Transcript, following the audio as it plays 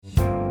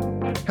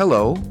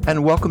Hello,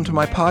 and welcome to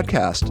my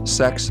podcast,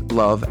 Sex,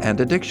 Love,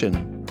 and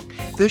Addiction.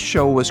 This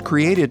show was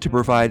created to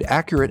provide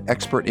accurate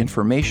expert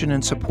information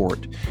and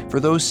support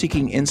for those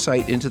seeking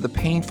insight into the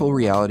painful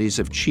realities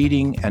of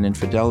cheating and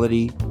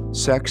infidelity,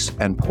 sex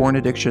and porn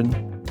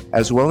addiction,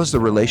 as well as the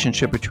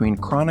relationship between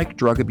chronic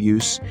drug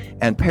abuse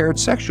and paired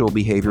sexual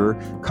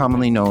behavior,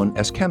 commonly known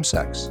as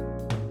chemsex.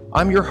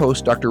 I'm your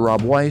host, Dr.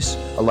 Rob Weiss,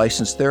 a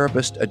licensed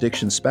therapist,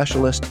 addiction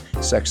specialist,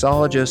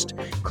 sexologist,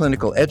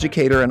 clinical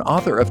educator, and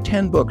author of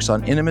 10 books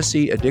on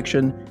intimacy,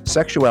 addiction,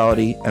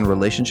 sexuality, and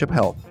relationship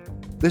health.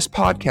 This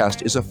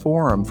podcast is a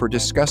forum for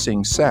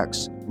discussing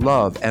sex,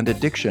 love, and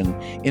addiction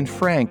in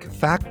frank,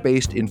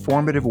 fact-based,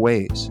 informative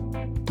ways.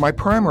 My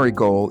primary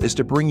goal is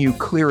to bring you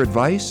clear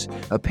advice,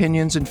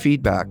 opinions, and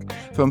feedback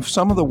from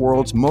some of the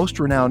world's most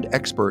renowned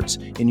experts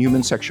in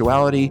human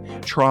sexuality,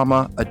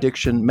 trauma,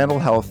 addiction, mental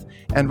health,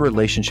 and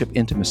relationship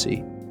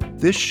intimacy.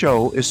 This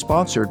show is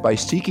sponsored by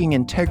Seeking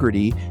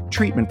Integrity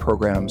treatment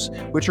programs,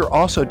 which are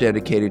also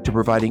dedicated to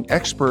providing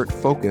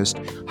expert-focused,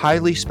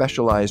 highly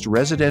specialized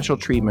residential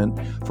treatment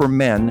for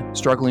men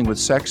struggling with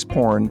sex,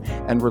 porn,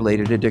 and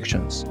related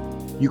addictions.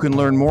 You can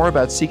learn more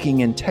about Seeking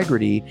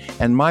Integrity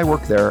and my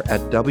work there at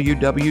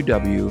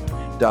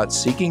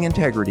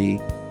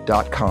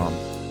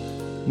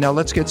www.seekingintegrity.com. Now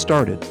let's get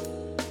started.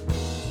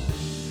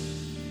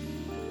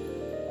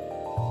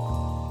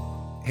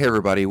 Hey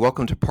everybody,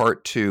 welcome to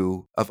part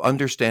 2 of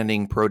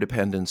Understanding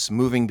Prodependence,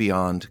 Moving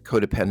Beyond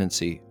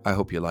Codependency. I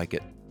hope you like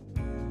it.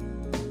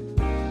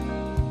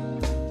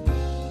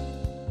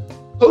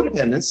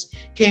 Codependence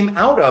came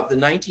out of the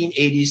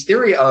 1980s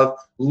theory of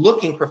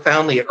looking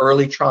profoundly at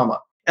early trauma.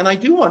 And I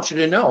do want you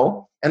to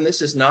know, and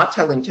this is not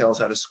telling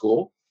tales out of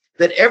school,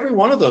 that every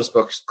one of those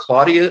books,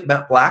 Claudia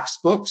Black's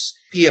books,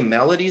 Pia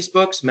Mellody's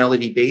books,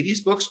 Melody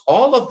Beattie's books,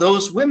 all of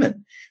those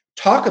women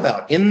talk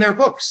about in their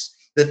books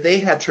that they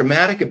had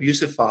traumatic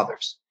abusive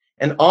fathers.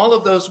 And all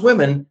of those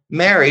women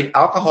married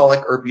alcoholic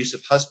or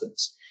abusive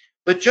husbands.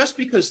 But just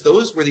because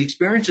those were the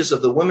experiences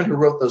of the women who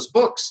wrote those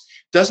books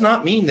does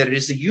not mean that it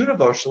is a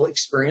universal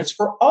experience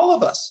for all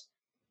of us.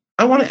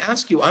 I want to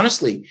ask you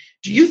honestly,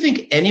 do you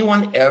think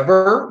anyone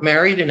ever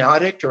married an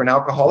addict or an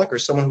alcoholic or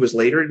someone who was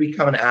later to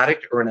become an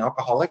addict or an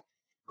alcoholic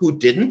who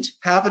didn't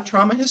have a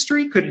trauma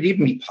history? Could it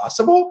even be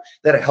possible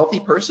that a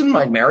healthy person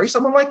might marry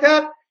someone like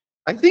that?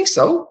 I think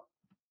so.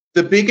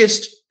 The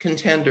biggest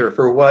contender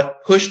for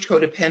what pushed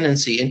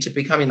codependency into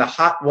becoming the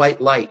hot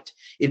white light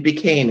it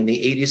became in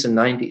the 80s and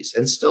 90s,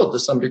 and still to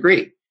some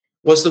degree,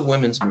 was the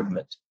women's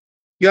movement.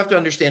 You have to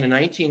understand, in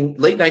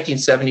late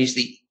 1970s,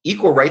 the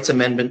Equal Rights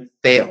Amendment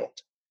failed.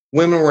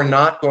 Women were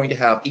not going to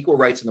have equal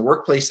rights in the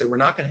workplace. They were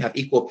not going to have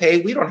equal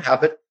pay. We don't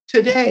have it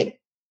today.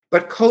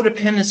 But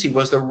codependency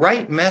was the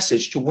right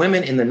message to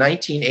women in the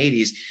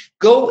 1980s.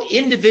 Go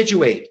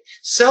individuate,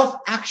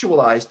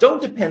 self-actualize.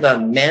 Don't depend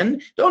on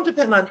men. Don't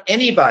depend on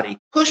anybody.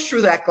 Push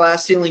through that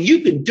glass ceiling.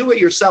 You can do it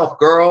yourself,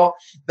 girl.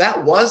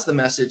 That was the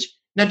message.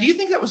 Now, do you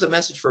think that was a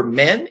message for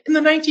men in the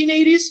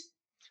 1980s?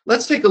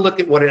 Let's take a look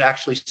at what it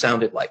actually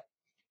sounded like.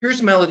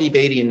 Here's Melody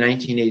Beattie in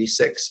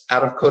 1986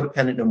 out of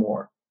Codependent No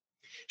More.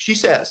 She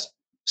says,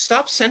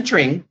 stop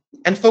centering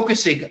and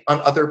focusing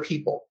on other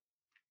people.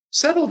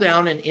 Settle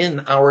down and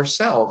in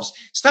ourselves.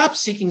 Stop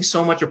seeking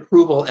so much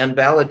approval and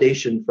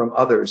validation from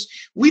others.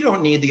 We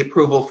don't need the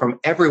approval from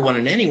everyone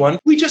and anyone.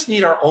 We just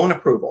need our own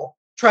approval.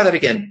 Try that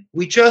again.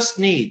 We just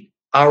need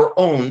our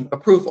own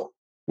approval.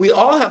 We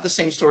all have the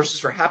same sources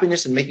for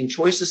happiness and making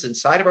choices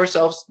inside of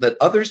ourselves that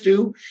others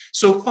do.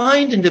 So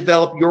find and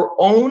develop your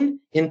own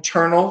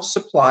internal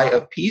supply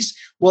of peace,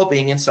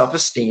 well-being, and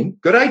self-esteem.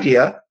 Good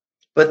idea.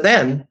 But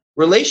then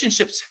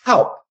relationships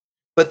help,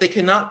 but they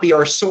cannot be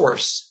our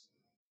source.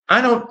 I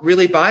don't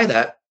really buy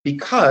that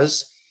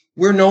because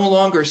we're no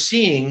longer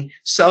seeing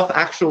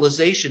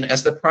self-actualization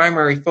as the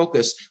primary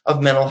focus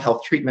of mental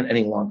health treatment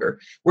any longer.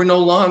 We're no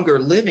longer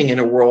living in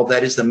a world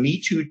that is the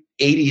Me Too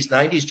 80s,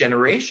 90s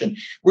generation.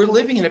 We're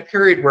living in a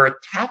period where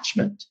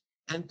attachment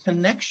and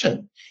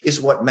connection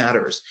is what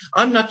matters.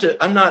 I'm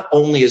not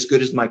only as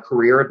good as my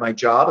career at my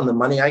job and the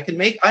money I can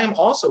make, I am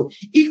also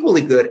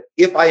equally good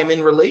if I am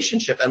in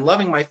relationship and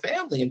loving my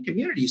family and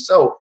community.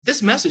 So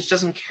this message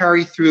doesn't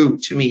carry through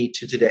to me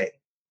to today.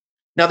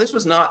 Now, this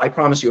was not, I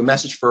promise you, a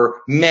message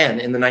for men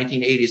in the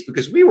 1980s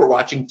because we were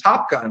watching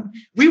Top Gun.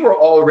 We were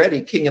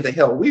already king of the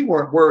hill. We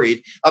weren't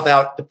worried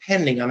about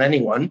depending on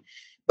anyone.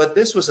 But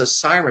this was a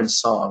siren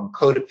song,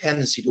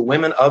 codependency, to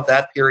women of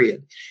that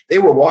period. They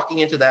were walking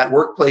into that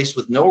workplace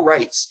with no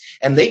rights,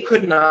 and they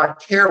could not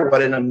care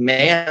what a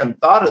man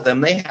thought of them.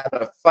 They had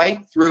to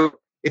fight through.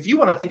 If you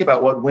want to think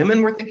about what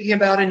women were thinking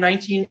about in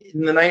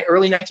the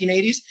early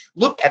 1980s,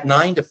 look at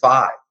 9 to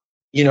 5.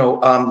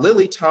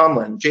 Lily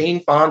Tomlin,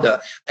 Jane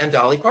Fonda, and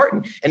Dolly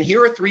Parton. And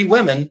here are 3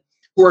 women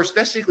who are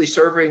basically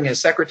serving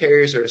as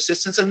secretaries or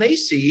assistants, and they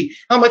see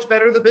how much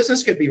better the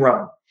business could be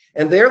run.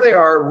 And there they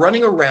are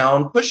running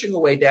around, pushing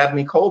away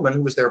Dabney Coleman,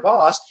 who was their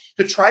boss,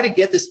 to try to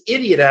get this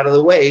idiot out of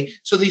the way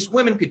so these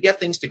women could get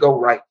things to go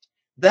right.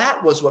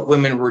 That was what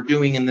women were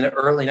doing in the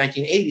early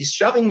 1980s,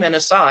 shoving men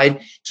aside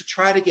to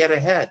try to get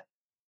ahead.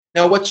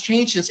 Now, what's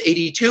changed since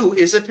 82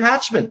 is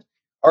attachment.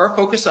 Our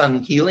focus on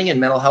healing and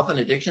mental health and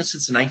addiction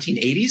since the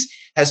 1980s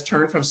has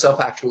turned from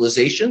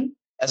self-actualization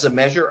as a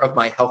measure of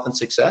my health and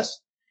success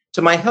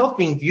to my health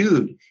being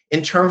viewed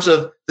in terms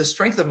of the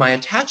strength of my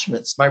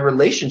attachments, my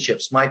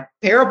relationships, my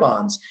pair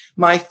bonds,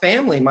 my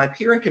family, my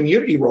peer and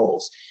community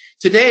roles.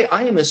 Today,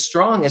 I am as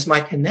strong as my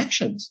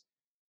connections.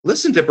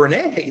 Listen to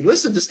Brene,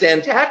 listen to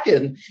Stan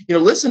Tatkin,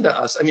 listen to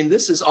us. I mean,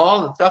 this is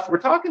all the stuff we're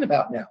talking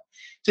about now.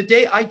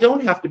 Today, I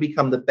don't have to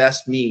become the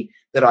best me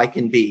that I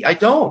can be. I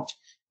don't,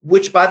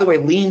 which, by the way,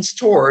 leans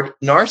toward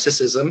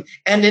narcissism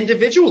and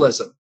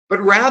individualism.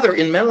 But rather,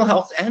 in mental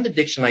health and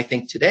addiction, I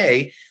think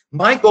today,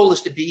 my goal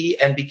is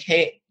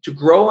to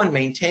grow and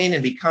maintain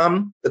and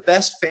become the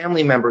best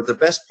family member, the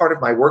best part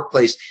of my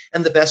workplace,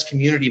 and the best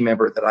community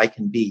member that I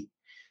can be.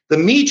 The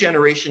me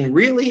generation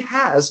really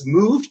has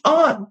moved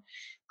on.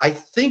 I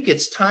think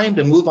it's time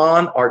to move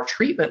on our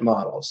treatment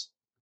models.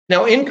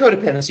 Now, in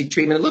codependency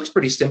treatment, it looks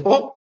pretty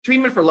simple.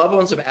 Treatment for loved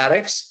ones of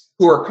addicts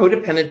who are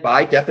codependent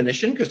by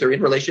definition, because they're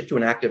in relationship to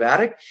an active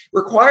addict,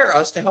 require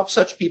us to help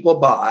such people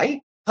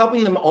by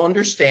helping them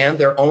understand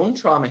their own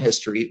trauma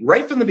history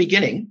right from the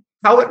beginning,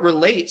 how it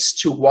relates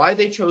to why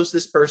they chose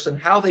this person,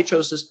 how they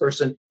chose this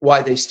person,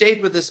 why they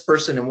stayed with this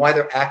person, and why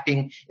they're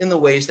acting in the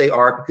ways they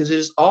are, because it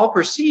is all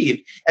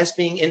perceived as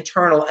being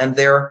internal and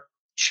their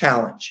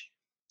challenge.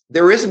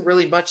 There isn't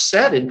really much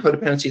said in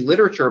codependency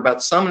literature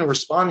about someone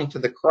responding to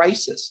the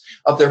crisis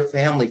of their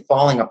family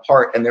falling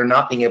apart and they're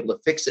not being able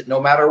to fix it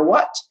no matter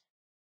what.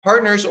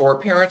 Partners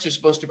or parents are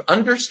supposed to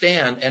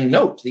understand and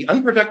note the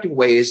unproductive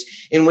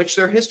ways in which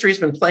their history has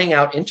been playing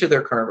out into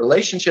their current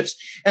relationships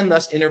and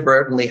thus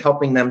inadvertently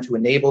helping them to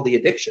enable the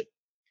addiction.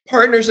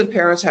 Partners and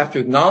parents have to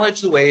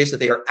acknowledge the ways that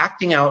they are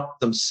acting out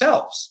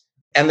themselves,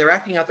 and they're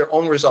acting out their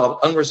own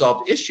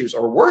unresolved issues,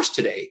 or worse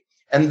today,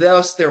 and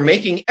thus they're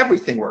making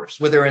everything worse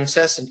with their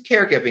incessant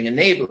caregiving,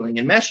 enabling,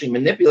 enmeshing,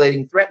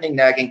 manipulating, threatening,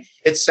 nagging,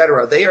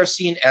 etc. They are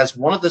seen as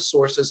one of the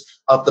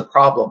sources of the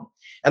problem.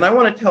 And I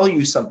want to tell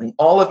you something.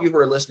 All of you who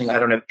are listening, I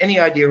don't have any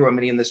idea who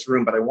many in this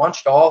room, but I want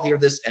you to all hear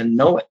this and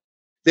know it.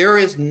 There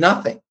is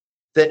nothing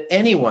that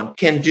anyone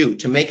can do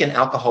to make an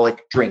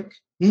alcoholic drink.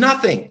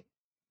 Nothing.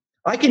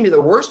 I can be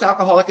the worst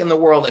alcoholic in the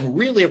world and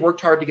really have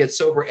worked hard to get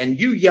sober, and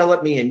you yell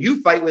at me and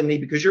you fight with me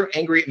because you're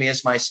angry at me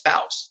as my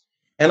spouse.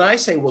 And I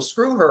say, well,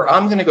 screw her,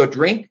 I'm going to go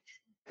drink.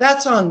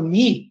 That's on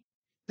me.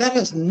 That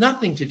has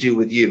nothing to do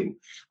with you.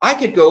 I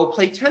could go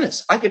play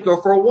tennis. I could go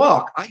for a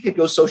walk. I could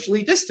go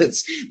socially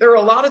distance. There are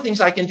a lot of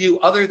things I can do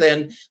other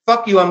than,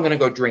 fuck you, I'm going to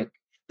go drink.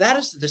 That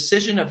is the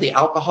decision of the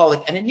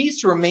alcoholic, and it needs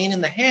to remain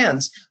in the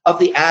hands of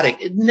the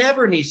addict. It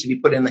never needs to be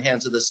put in the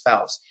hands of the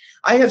spouse.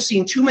 I have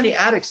seen too many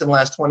addicts in the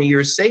last 20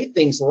 years say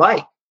things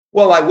like,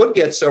 well, I would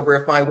get sober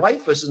if my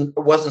wife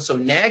wasn't so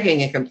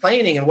nagging and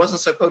complaining and wasn't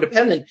so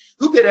codependent.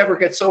 Who could ever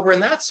get sober in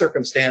that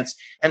circumstance?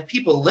 And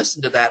people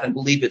listen to that and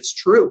believe it's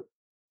true.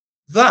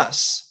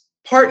 Thus,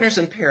 partners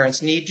and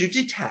parents need to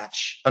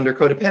detach under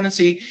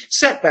codependency,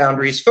 set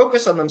boundaries,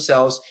 focus on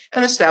themselves,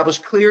 and establish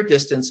clear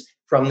distance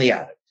from the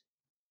addict.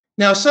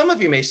 Now, some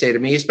of you may say to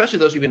me, especially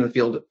those who've been in the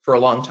field for a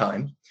long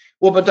time,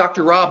 well, but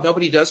Dr. Rob,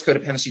 nobody does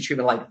codependency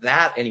treatment like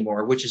that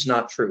anymore, which is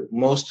not true.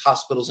 Most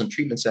hospitals and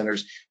treatment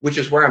centers, which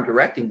is where I'm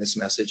directing this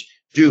message,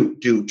 do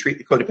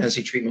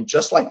codependency treatment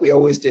just like we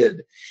always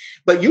did.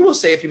 But you will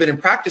say, if you've been in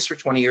practice for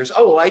 20 years,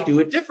 oh, well, I do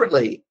it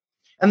differently.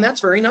 And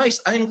that's very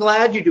nice. I'm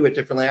glad you do it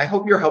differently. I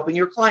hope you're helping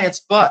your clients.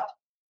 But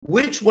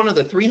which one of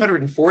the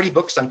 340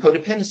 books on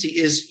codependency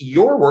is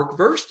your work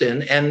versed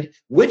in, and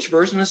which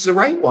version is the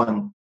right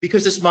one?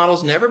 Because this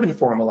model's never been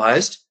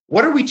formalized.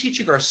 What are we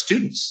teaching our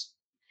students?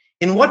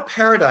 In what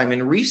paradigm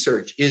in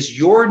research is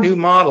your new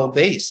model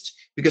based?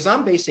 Because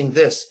I'm basing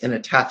this in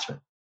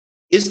attachment.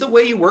 Is the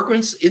way you work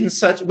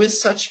with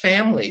such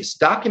families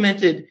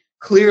documented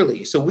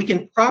clearly so we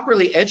can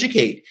properly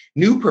educate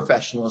new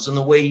professionals in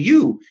the way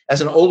you, as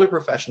an older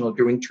professional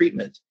doing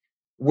treatment?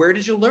 Where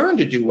did you learn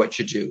to do what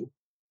you do?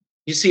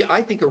 You see,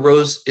 I think a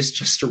rose is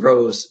just a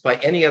rose by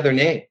any other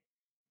name.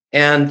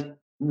 And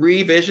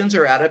revisions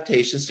or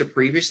adaptations to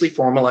previously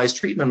formalized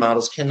treatment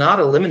models cannot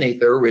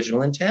eliminate their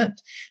original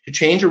intent. To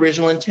change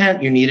original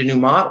intent, you need a new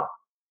model.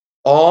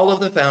 All of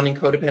the founding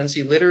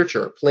codependency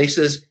literature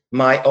places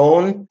my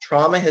own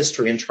trauma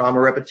history and trauma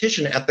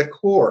repetition at the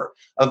core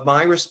of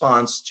my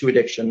response to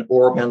addiction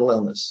or mental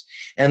illness.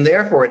 And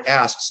therefore, it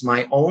asks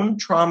my own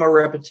trauma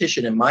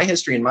repetition in my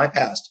history and my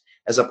past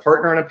as a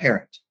partner and a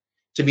parent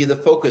to be the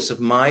focus of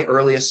my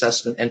early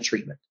assessment and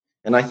treatment.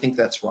 And I think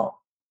that's wrong.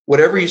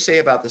 Whatever you say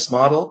about this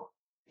model,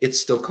 it's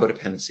still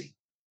codependency.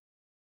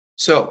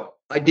 So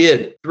I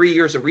did 3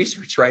 years of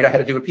research, right? I had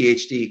to do a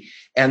PhD.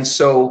 And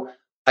so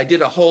I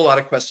did a whole lot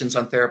of questions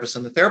on therapists.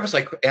 And the therapists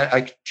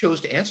I chose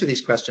to answer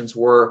these questions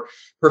were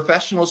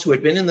professionals who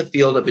had been in the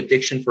field of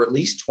addiction for at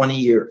least 20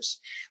 years.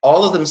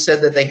 All of them said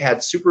that they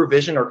had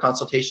supervision or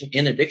consultation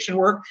in addiction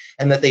work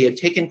and that they had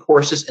taken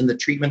courses in the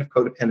treatment of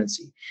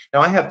codependency.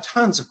 Now, I have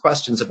tons of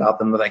questions about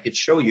them that I could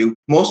show you.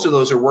 Most of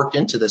those are worked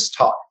into this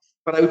talk.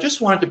 But I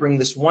just wanted to bring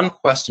this one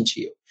question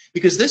to you,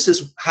 because this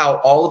is how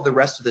all of the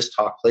rest of this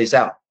talk plays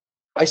out.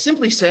 I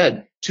simply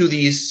said, to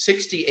these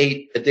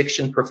 68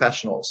 addiction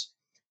professionals.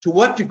 To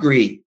what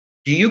degree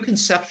do you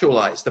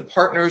conceptualize the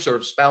partners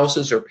or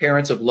spouses or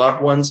parents of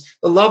loved ones,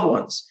 the loved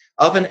ones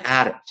of an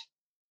addict?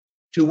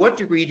 To what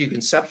degree do you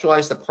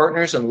conceptualize the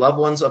partners and loved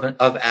ones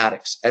of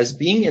addicts as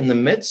being in the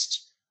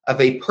midst of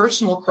a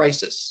personal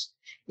crisis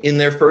in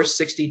their first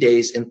 60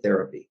 days in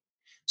therapy?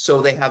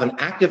 So they have an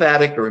active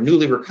addict or a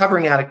newly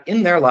recovering addict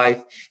in their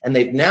life, and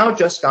they've now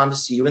just gone to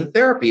see you in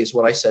therapy, is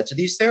what I said to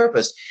these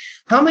therapists.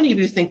 How many of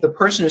you think the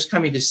person who's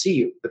coming to see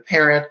you, the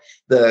parent,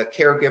 the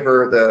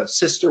caregiver, the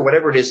sister,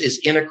 whatever it is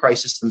in a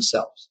crisis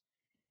themselves?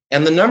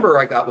 And the number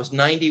I got was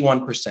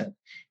 91%.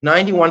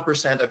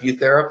 91% of you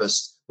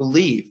therapists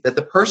believe that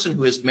the person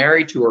who is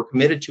married to or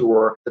committed to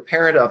or the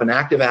parent of an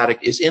active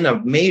addict is in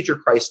a major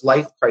crisis,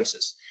 life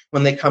crisis,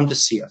 when they come to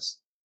see us.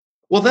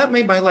 Well, that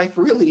made my life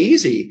really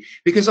easy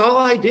because all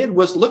I did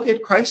was look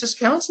at crisis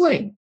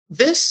counseling.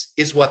 This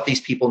is what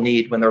these people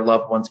need when their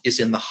loved one is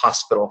in the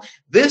hospital.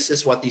 This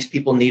is what these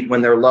people need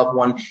when their loved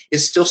one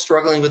is still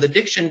struggling with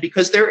addiction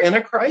because they're in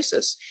a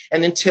crisis.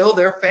 And until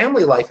their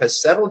family life has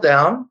settled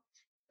down,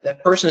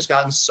 that person has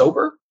gotten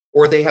sober,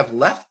 or they have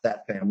left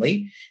that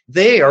family,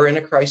 they are in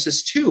a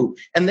crisis too.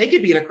 And they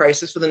could be in a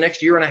crisis for the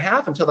next year and a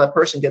half until that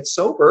person gets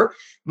sober.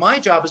 My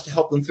job is to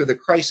help them through the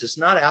crisis,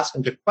 not ask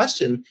them to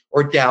question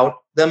or doubt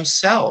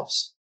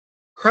themselves.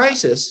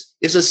 Crisis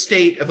is a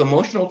state of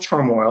emotional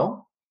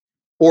turmoil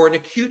or an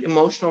acute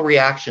emotional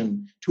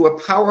reaction to a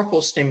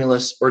powerful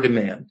stimulus or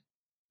demand.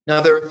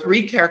 Now, there are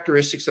three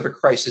characteristics of a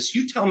crisis.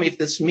 You tell me if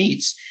this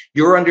meets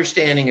your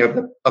understanding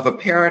of a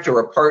parent or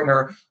a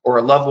partner or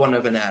a loved one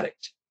of an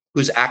addict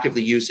who's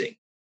actively using.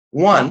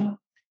 One,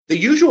 the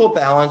usual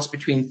balance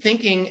between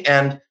thinking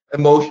and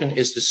emotion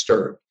is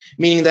disturbed,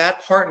 meaning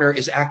that partner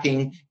is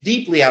acting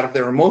deeply out of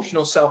their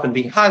emotional self and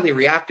being highly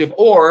reactive,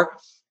 or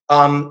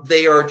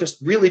they are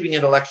just really being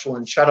intellectual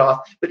and shut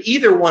off, but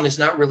either one is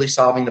not really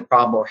solving the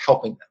problem or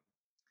helping them.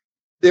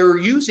 Their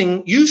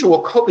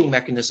usual coping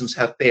mechanisms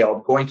have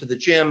failed, going to the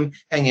gym,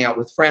 hanging out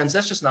with friends.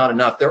 That's just not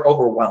enough. They're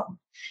overwhelmed.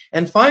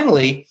 And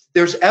finally,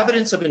 there's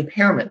evidence of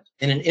impairment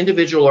in an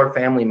individual or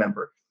family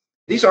member.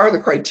 These are the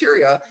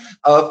criteria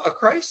of a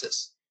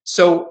crisis.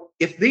 So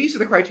if these are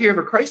the criteria of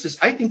a crisis,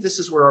 I think this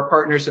is where our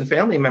partners and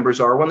family members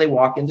are when they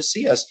walk in to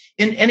see us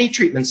in any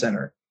treatment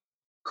center.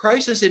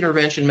 Crisis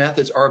intervention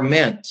methods are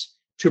meant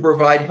to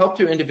provide help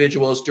to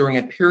individuals during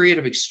a period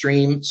of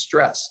extreme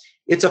stress.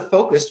 It's a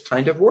focused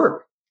kind of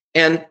work.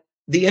 And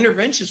the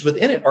interventions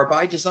within it are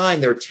by design.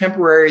 They're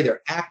temporary,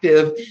 they're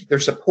active, they're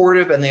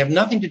supportive, and they have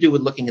nothing to do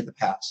with looking at the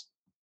past.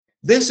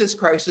 This is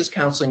crisis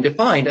counseling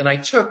defined. And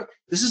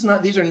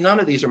none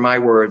of these are my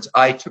words.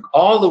 I took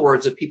all the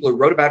words of people who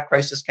wrote about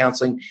crisis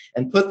counseling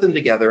and put them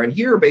together. And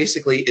here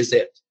basically is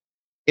it.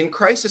 In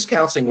crisis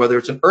counseling, whether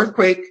it's an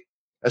earthquake,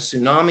 a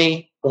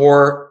tsunami,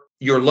 or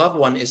your loved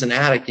one is an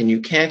addict and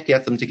you can't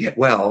get them to get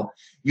well,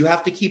 you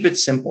have to keep it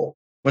simple.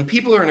 When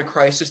people are in a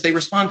crisis, they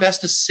respond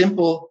best to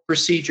simple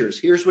procedures.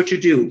 Here's what you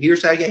do.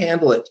 Here's how you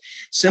handle it.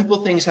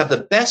 Simple things have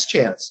the best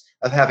chance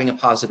of having a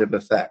positive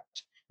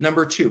effect.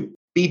 Number two,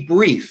 be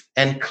brief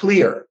and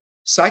clear.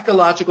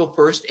 Psychological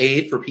first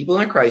aid for people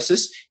in a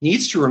crisis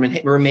needs to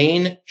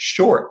remain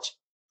short.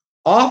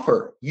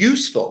 Offer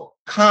useful,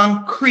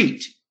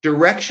 concrete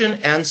direction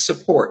and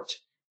support.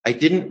 I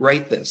didn't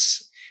write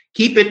this.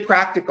 Keep it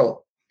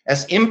practical,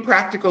 as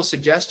impractical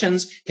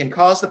suggestions can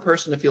cause the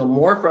person to feel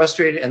more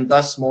frustrated and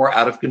thus more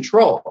out of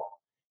control.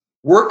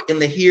 Work in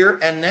the here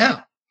and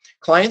now.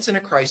 Clients in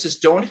a crisis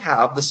don't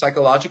have the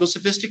psychological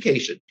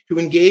sophistication to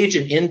engage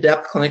in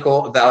in-depth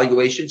clinical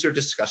evaluations or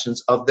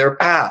discussions of their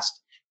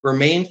past.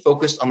 Remain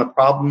focused on the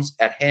problems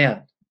at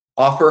hand.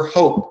 Offer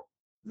hope.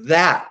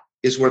 That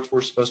is what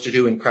we're supposed to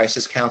do in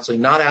crisis counseling,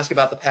 not ask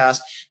about the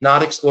past,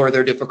 not explore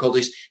their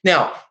difficulties.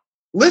 Now,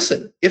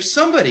 listen, if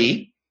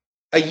somebody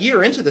a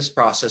year into this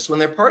process, when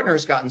their partner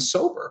has gotten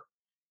sober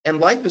and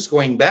life is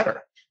going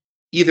better,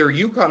 either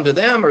you come to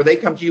them or they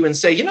come to you and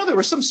say, there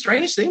were some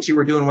strange things you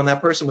were doing when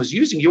that person was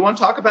using. You want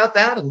to talk about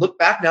that and look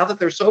back now that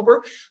they're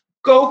sober?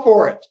 Go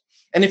for it.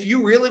 And if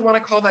you really want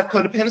to call that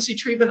codependency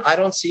treatment, I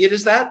don't see it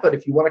as that, but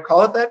if you want to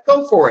call it that,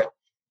 go for it.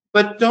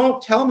 But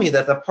don't tell me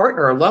that the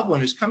partner or loved one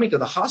who's coming to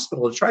the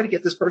hospital to try to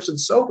get this person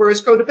sober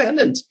is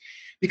codependent,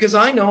 because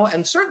I know,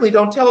 and certainly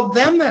don't tell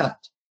them that,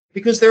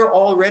 because they're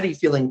already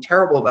feeling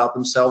terrible about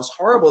themselves,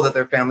 horrible that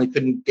their family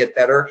couldn't get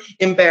better,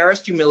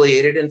 embarrassed,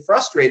 humiliated, and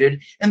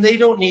frustrated, and they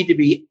don't need to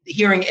be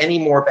hearing any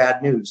more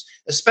bad news,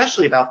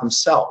 especially about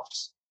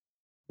themselves.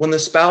 When the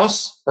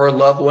spouse or a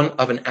loved one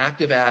of an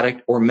active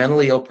addict or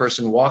mentally ill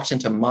person walks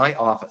into my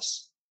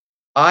office,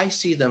 I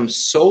see them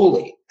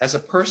solely as a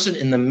person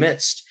in the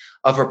midst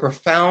of a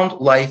profound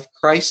life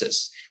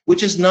crisis,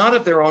 which is not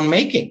of their own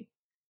making,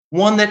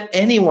 one that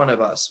any one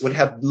of us would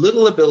have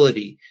little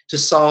ability to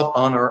solve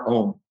on our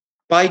own.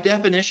 By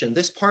definition,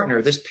 this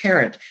partner, this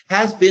parent,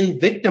 has been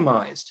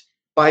victimized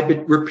by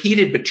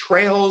repeated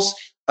betrayals,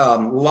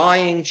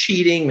 lying,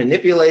 cheating,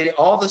 manipulating,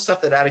 all the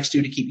stuff that addicts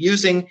do to keep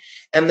using.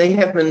 And they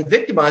have been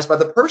victimized by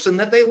the person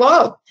that they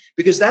love,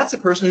 because that's the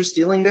person who's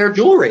stealing their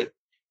jewelry.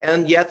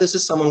 And yet this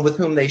is someone with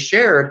whom they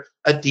shared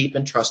a deep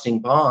and trusting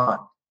bond.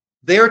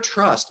 Their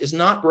trust is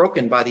not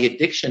broken by the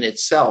addiction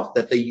itself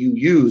that you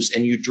use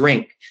and you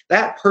drink.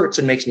 That hurts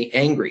and makes me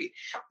angry.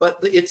 But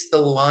it's the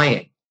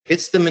lying.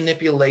 It's the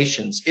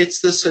manipulations.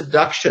 It's the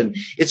seduction.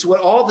 It's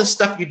what all the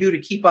stuff you do to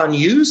keep on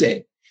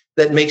using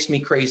that makes me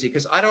crazy.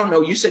 Because I don't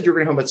know, you said you were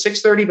going home at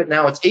 6:30, but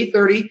now it's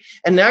 8:30.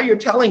 And now you're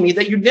telling me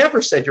that you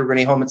never said you were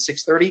going home at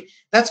 6:30.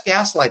 That's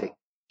gaslighting.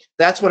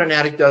 That's what an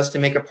addict does to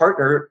make a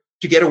partner,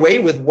 to get away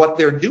with what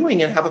they're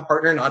doing and have a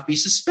partner not be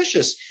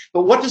suspicious.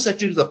 But what does that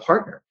do to the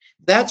partner?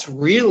 That's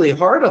really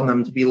hard on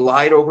them, to be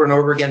lied over and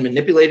over again,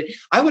 manipulated.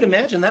 I would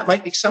imagine that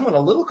might make someone a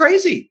little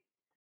crazy.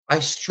 I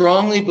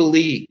strongly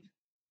believe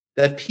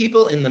that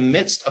people in the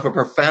midst of a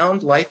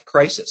profound life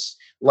crisis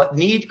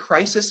need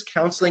crisis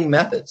counseling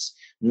methods,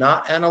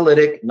 not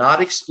analytic,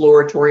 not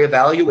exploratory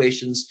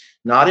evaluations,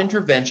 not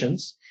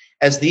interventions,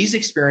 as these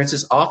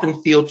experiences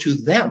often feel to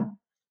them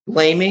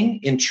blaming,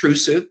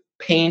 intrusive,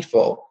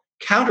 painful,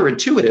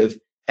 counterintuitive,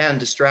 and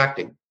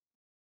distracting.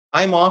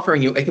 I'm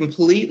offering you a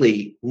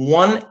completely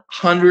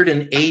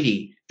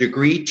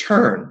 180-degree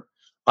turn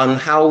on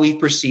how we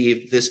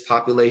perceive this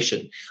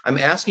population. I'm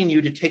asking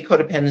you to take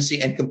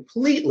codependency and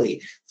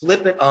completely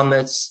flip it on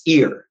its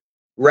ear.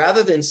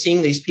 Rather than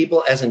seeing these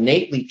people as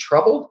innately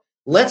troubled,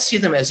 let's see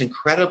them as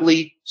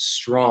incredibly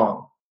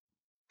strong.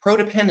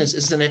 Prodependence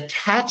is an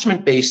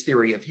attachment-based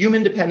theory of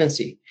human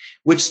dependency,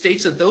 which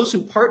states that those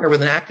who partner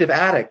with an active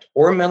addict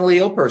or a mentally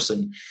ill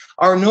person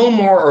are no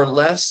more or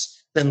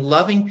less than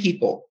loving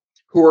people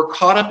who are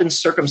caught up in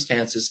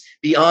circumstances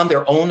beyond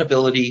their own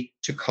ability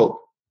to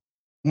cope.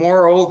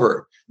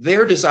 Moreover,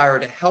 their desire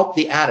to help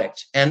the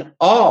addict and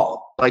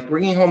all, like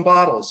bringing home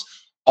bottles,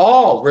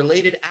 all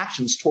related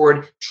actions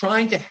toward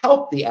trying to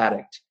help the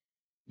addict,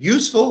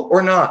 useful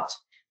or not,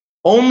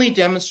 only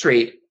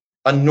demonstrate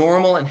a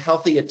normal and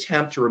healthy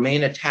attempt to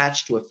remain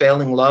attached to a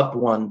failing loved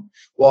one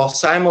while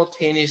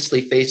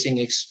simultaneously facing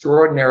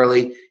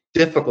extraordinarily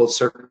difficult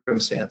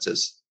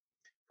circumstances.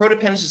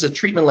 Prodependence is a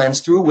treatment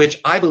lens through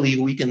which I believe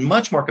we can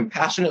much more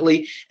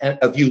compassionately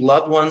view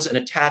loved ones and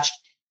attached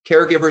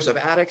caregivers of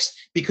addicts,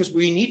 because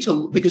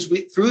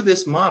through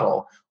this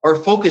model, our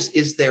focus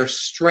is their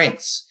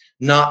strengths,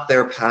 not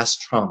their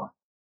past trauma.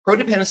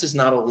 Prodependence is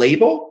not a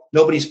label.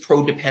 Nobody's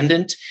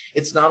prodependent.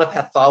 It's not a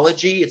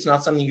pathology. It's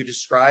not something you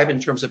describe in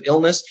terms of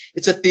illness.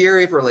 It's a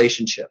theory of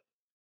relationship.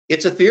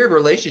 It's a theory of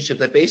relationship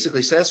that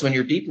basically says when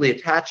you're deeply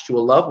attached to a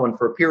loved one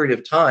for a period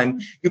of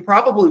time, you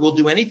probably will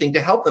do anything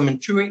to help them,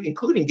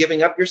 including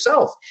giving up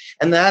yourself.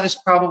 And that is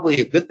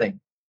probably a good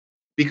thing,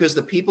 because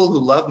the people who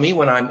love me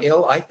when I'm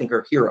ill, I think,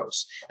 are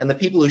heroes. And the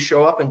people who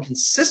show up and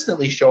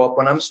consistently show up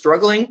when I'm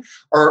struggling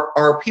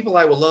are people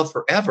I will love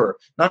forever,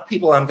 not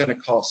people I'm going to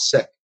call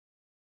sick.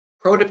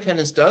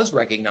 Prodependence does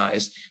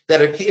recognize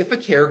that if a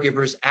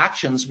caregiver's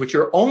actions, which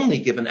are only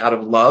given out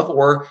of love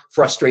or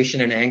frustration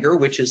and anger,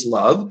 which is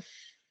love,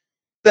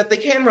 that they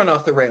can run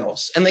off the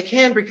rails and they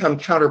can become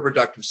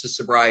counterproductive to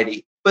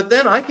sobriety. But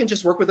then I can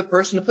just work with the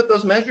person to put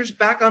those measures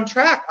back on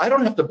track. I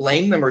don't have to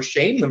blame them or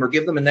shame them or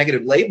give them a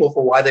negative label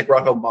for why they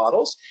brought home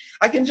bottles.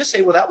 I can just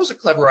say, well, that was a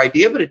clever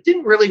idea, but it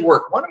didn't really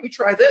work. Why don't we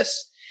try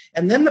this?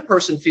 And then the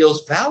person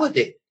feels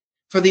validated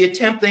for the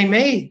attempt they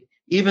made,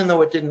 even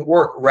though it didn't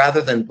work,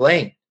 rather than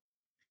blame.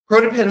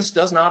 Prodependence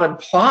does not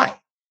imply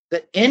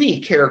that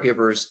any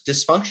caregiver's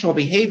dysfunctional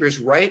behaviors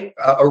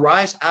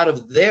arise out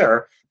of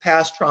their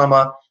past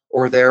trauma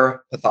or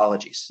their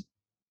pathologies.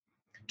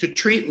 To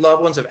treat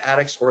loved ones of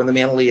addicts or the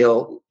mentally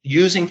ill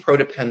using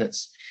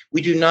prodependence, we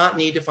do not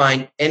need to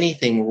find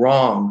anything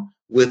wrong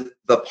with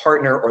the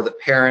partner or the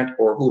parent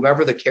or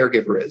whomever the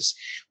caregiver is.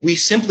 We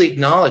simply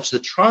acknowledge the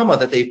trauma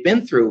that they've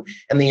been through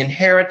and the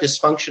inherent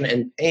dysfunction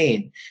and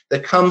pain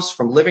that comes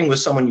from living with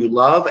someone you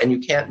love and you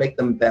can't make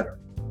them better,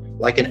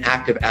 like an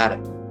active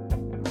addict.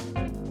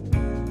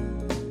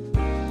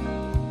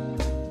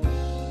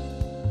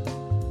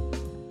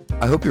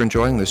 I hope you're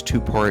enjoying this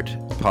two-part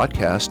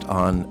podcast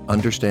on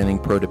understanding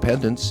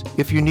prodependence.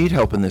 If you need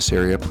help in this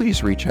area,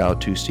 please reach out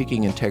to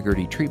Seeking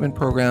Integrity Treatment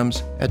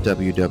Programs at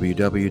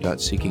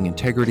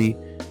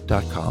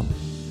www.seekingintegrity.com.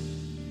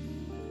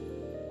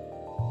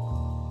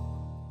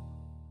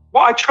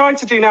 What I try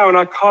to do now, and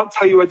I can't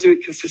tell you I do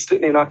it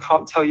consistently, and I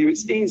can't tell you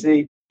it's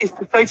easy, is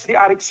to say to the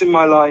addicts in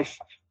my life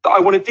that I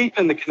want to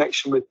deepen the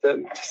connection with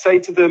them, to say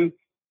to them,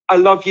 I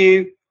love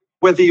you,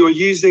 whether you're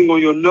using or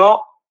you're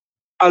not.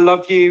 I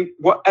love you,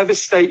 whatever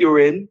state you're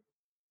in.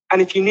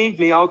 And if you need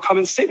me, I'll come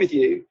and sit with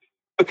you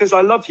because I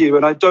love you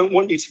and I don't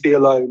want you to be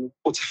alone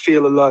or to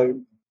feel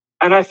alone.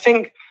 And I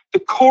think the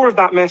core of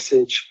that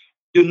message,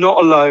 you're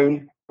not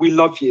alone, we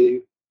love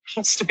you,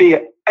 has to be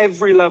at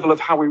every level of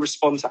how we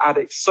respond to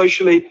addicts,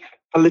 socially,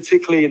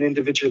 politically, and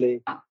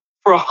individually.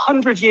 For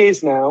 100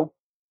 years now,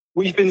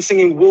 we've been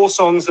singing war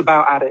songs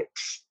about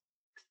addicts.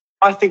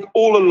 I think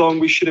all along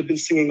we should have been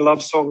singing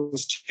love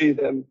songs to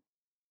them,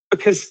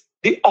 because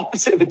the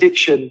opposite of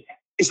addiction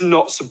is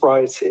not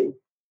sobriety.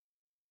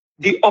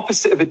 The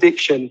opposite of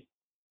addiction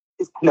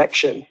is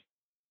connection.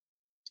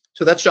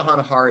 So that's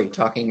Johanna Hari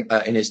talking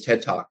in his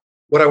TED Talk.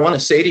 What I want to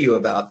say to you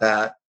about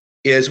that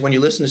is when you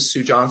listen to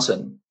Sue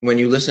Johnson, when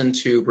you listen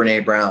to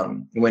Brene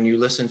Brown, when you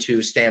listen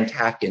to Stan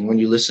Tatkin, when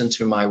you listen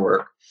to my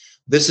work,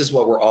 this is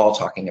what we're all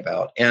talking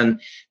about. And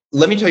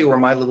let me tell you where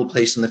my little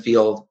place in the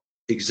field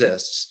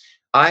exists.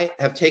 I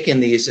have taken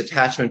these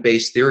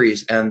attachment-based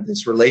theories and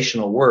this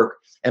relational work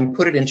and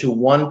put it into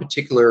one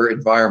particular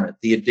environment,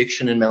 the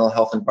addiction and mental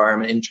health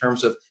environment, in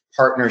terms of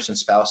partners and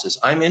spouses.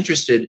 I'm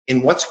interested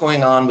in what's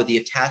going on with the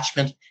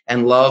attachment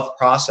and love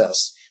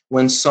process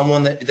when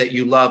someone that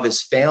you love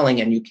is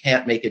failing and you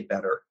can't make it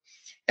better.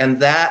 And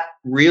that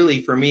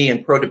really, for me,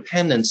 in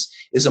Prodependence,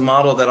 is a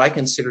model that I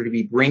consider to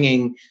be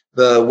bringing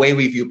the way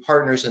we view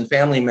partners and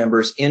family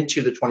members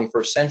into the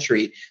 21st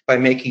century by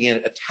making it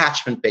an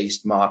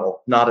attachment-based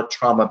model, not a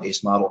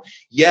trauma-based model.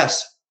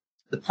 Yes,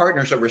 the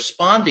partners are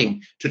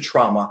responding to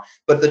trauma,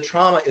 but the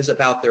trauma is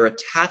about their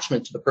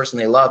attachment to the person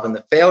they love and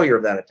the failure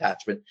of that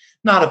attachment,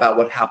 not about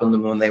what happened to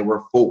them when they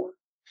were 4.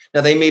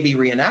 Now, they may be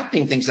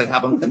reenacting things that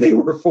happened when they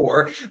were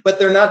 4, but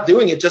they're not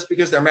doing it just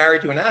because they're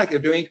married to an addict.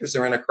 They're doing it because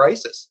they're in a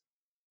crisis.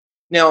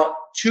 Now,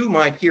 to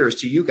my peers,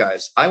 to you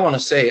guys, I want to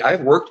say I've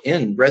worked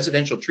in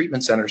residential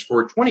treatment centers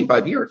for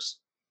 25 years.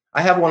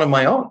 I have one of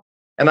my own.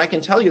 And I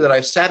can tell you that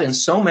I've sat in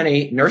so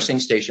many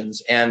nursing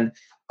stations and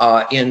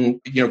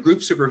in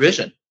group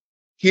supervision,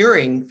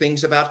 hearing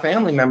things about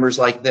family members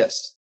like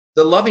this.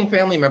 The loving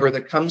family member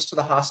that comes to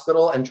the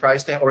hospital and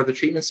tries to, or the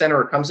treatment center,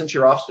 or comes into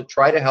your office to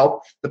try to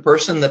help the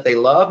person that they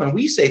love. And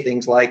we say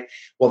things like,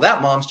 well,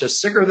 that mom's just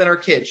sicker than her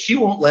kid. She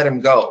won't let him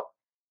go.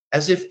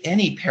 As if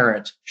any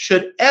parent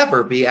should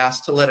ever be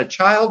asked to let a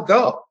child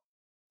go.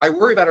 I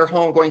worry about her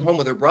going home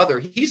with her brother.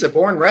 He's a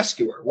born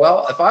rescuer.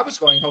 Well, if I was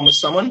going home with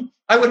someone,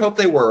 I would hope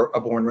they were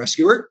a born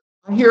rescuer.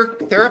 I hear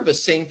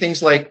therapists saying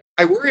things like,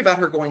 I worry about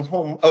her going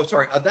home. Oh,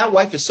 sorry, that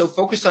wife is so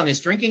focused on his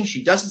drinking,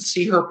 she doesn't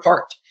see her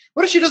part.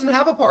 What if she doesn't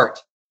have a part?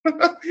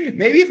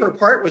 Maybe if her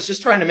part was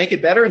just trying to make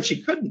it better and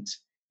she couldn't.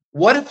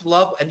 What if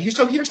love, and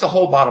here's the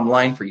whole bottom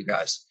line for you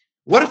guys.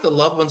 What if the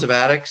loved ones of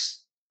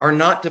addicts are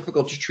not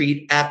difficult to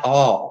treat at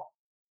all?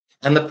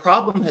 And the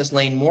problem has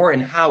lain more in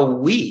how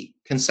we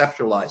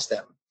conceptualize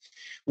them.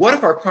 What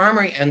if our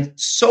primary and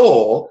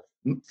sole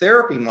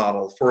therapy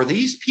model for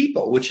these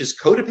people, which is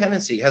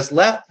codependency, has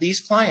left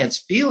these clients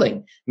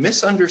feeling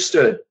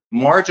misunderstood,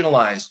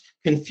 marginalized,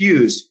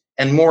 confused,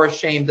 and more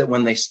ashamed than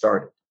when they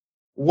started?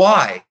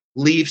 Why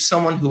leave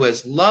someone who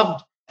has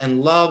loved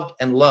and loved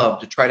and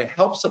loved to try to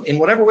help some in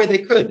whatever way they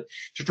could,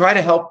 to try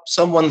to help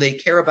someone they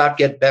care about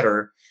get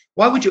better?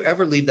 Why would you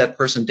ever leave that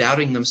person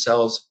doubting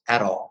themselves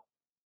at all?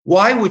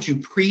 Why would you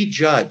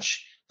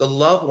prejudge a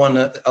loved one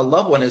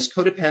as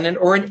codependent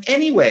or in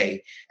any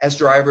way as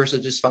drivers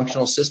of a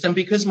dysfunctional system?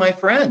 Because, my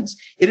friends,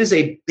 it is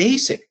a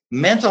basic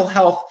mental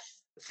health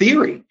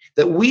theory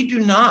that we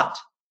do not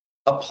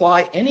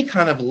apply any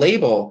kind of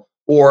label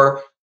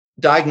or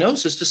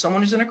diagnosis to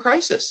someone who's in a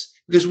crisis,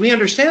 because we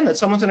understand that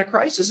someone's in a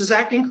crisis is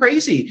acting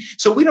crazy.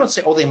 So we don't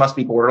say, oh, they must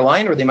be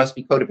borderline or they must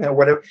be codependent or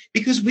whatever,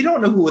 because we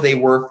don't know who they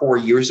were 4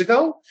 years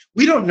ago.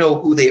 We don't know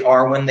who they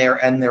are when they're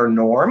in their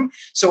norm.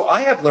 So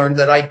I have learned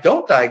that I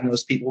don't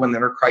diagnose people when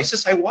they're in a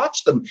crisis. I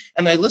watch them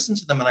and I listen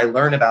to them and I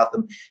learn about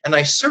them. And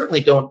I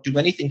certainly don't do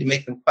anything to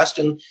make them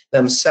question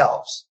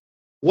themselves.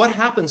 What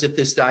happens if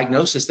this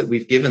diagnosis that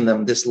we've given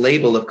them, this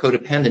label of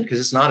codependent, because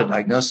it's not a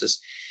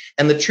diagnosis,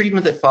 and the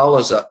treatment that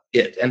follows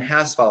it and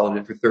has followed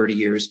it for 30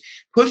 years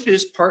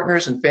pushes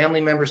partners and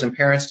family members and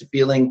parents to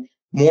feeling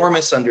more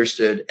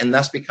misunderstood and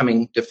thus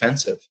becoming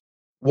defensive?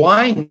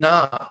 Why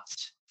not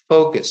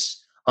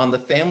focus on the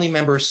family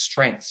member's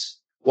strengths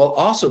while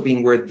also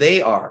being where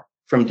they are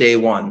from day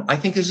one? I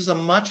think this is a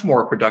much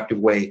more productive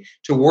way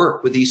to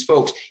work with these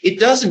folks. It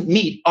doesn't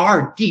meet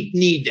our deep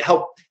need to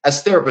help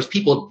as therapists,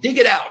 people dig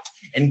it out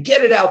and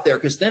get it out there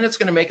because then it's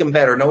going to make them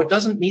better. No, it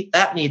doesn't meet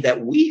that need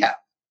that we have.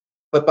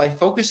 But by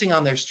focusing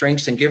on their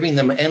strengths and giving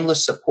them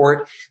endless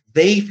support,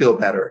 they feel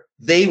better.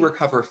 They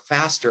recover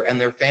faster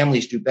and their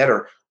families do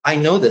better. I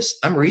know this.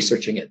 I'm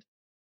researching it.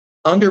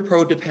 Under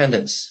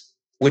Prodependence,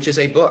 which is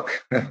a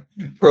book,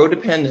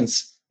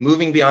 Prodependence,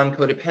 Moving Beyond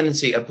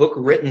Codependency, a book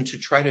written to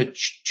try to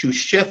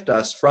shift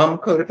us from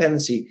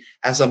codependency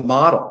as a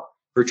model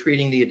for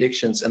treating the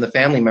addictions and the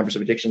family members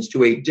of addictions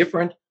to a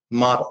different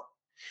model.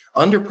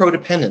 Under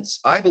Prodependence,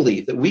 I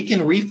believe that we can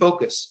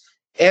refocus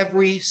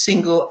every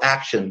single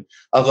action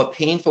of a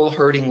painful,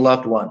 hurting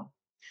loved one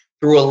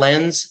through a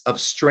lens of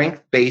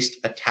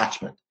strength-based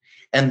attachment.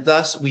 And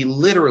thus, we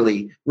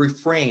literally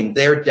reframe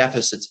their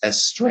deficits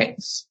as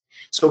strengths.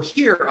 So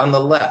here on the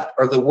left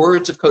are the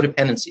words of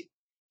codependency.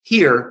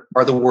 Here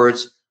are the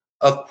words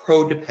of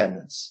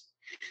prodependence.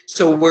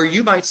 So where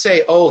you might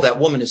say, oh, that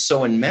woman is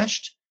so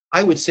enmeshed,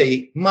 I would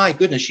say, my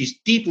goodness, she's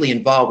deeply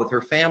involved with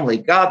her family.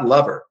 God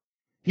love her.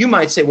 You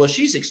might say, well,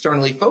 she's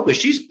externally focused.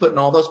 She's putting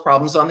all those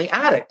problems on the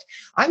addict.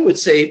 I would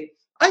say,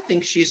 I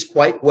think she's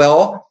quite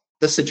well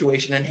the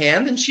situation in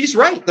hand, and she's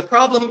right. The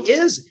problem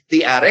is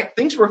the addict.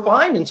 Things were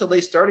fine until they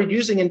started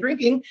using and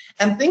drinking,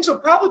 and things will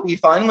probably be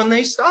fine when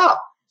they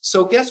stop.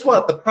 So guess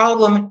what? The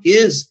problem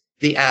is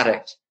the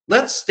addict.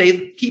 Let's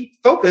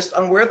keep focused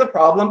on where the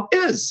problem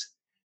is.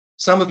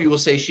 Some of you will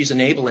say she's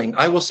enabling.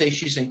 I will say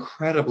she's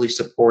incredibly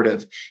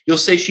supportive. You'll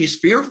say she's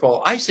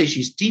fearful. I say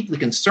she's deeply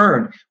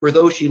concerned for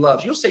those she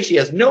loves. You'll say she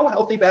has no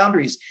healthy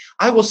boundaries.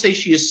 I will say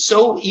she is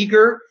so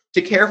eager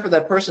to care for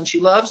that person she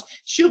loves,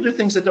 she'll do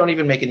things that don't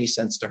even make any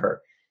sense to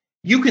her.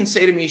 You can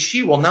say to me,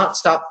 she will not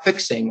stop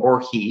fixing,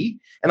 or he,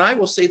 and I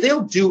will say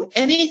they'll do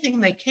anything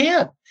they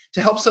can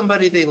to help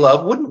somebody they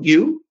love, wouldn't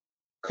you?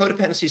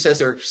 Codependency says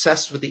they're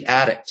obsessed with the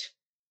addict.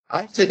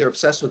 I say they're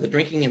obsessed with the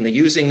drinking and the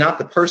using, not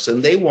the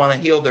person. They want to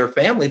heal their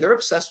family. They're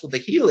obsessed with the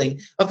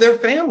healing of their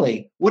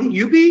family. Wouldn't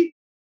you be?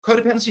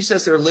 Codependency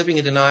says they're living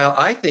in denial.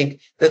 I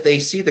think that they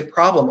see the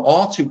problem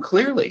all too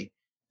clearly.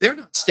 They're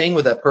not staying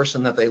with that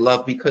person that they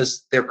love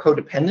because they're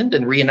codependent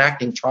and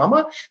reenacting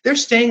trauma. They're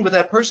staying with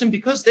that person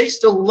because they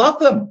still love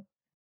them.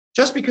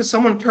 Just because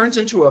someone turns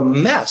into a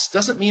mess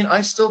doesn't mean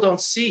I still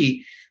don't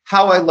see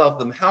how I love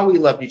them, how we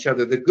loved each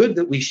other, the good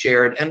that we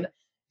shared, and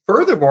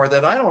furthermore,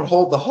 that I don't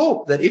hold the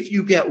hope that if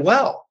you get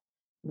well,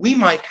 we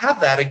might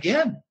have that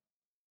again.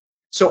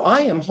 So I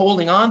am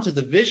holding on to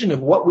the vision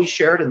of what we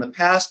shared in the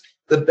past,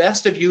 the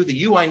best of you, the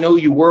you I know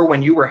you were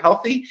when you were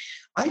healthy.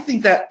 I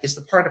think that is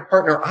the part of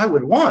partner I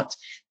would want,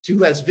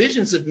 who has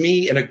visions of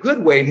me in a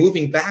good way,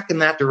 moving back in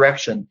that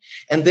direction.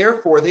 And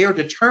therefore, they are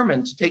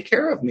determined to take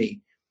care of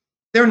me.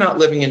 They're not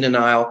living in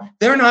denial.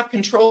 They're not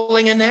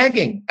controlling and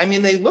nagging. I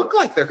mean, they look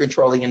like they're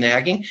controlling and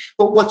nagging,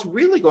 but what's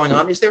really going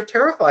on is they're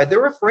terrified.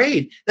 They're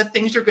afraid that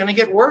things are going to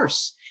get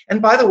worse.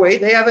 And by the way,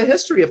 they have a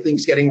history of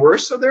things getting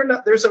worse, so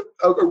there's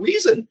a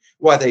reason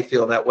why they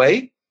feel that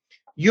way.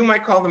 You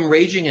might call them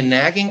raging and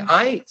nagging.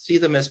 I see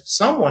them as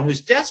someone who's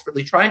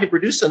desperately trying to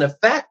produce an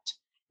effect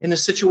in a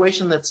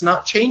situation that's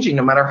not changing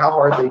no matter how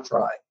hard they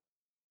try.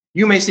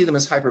 You may see them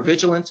as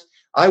hypervigilant.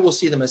 I will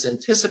see them as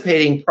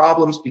anticipating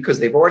problems because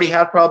they've already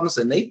had problems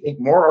and they think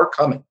more are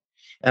coming.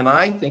 And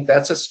I think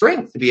that's a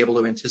strength to be able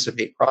to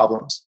anticipate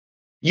problems.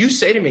 You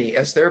say to me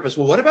as therapist,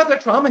 well, what about their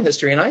trauma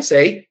history? And I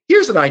say,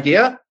 here's an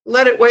idea,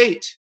 let it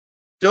wait.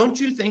 Don't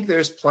you think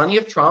there's plenty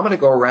of trauma to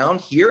go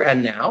around here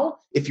and now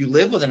if you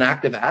live with an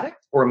active addict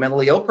or a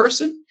mentally ill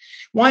person?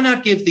 Why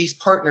not give these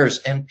partners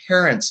and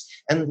parents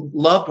and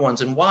loved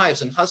ones and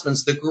wives and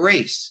husbands the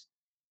grace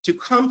to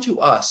come to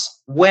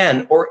us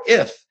when or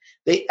if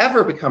they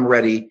ever become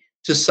ready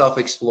to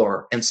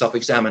self-explore and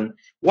self-examine?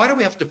 Why do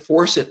we have to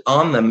force it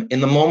on them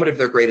in the moment of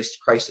their greatest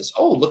crisis?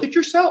 Oh, look at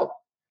yourself.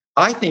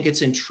 I think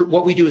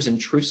what we do is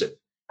intrusive.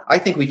 I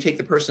think we take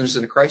the person who's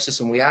in a crisis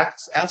and we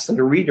ask them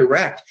to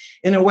redirect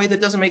in a way that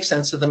doesn't make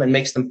sense to them and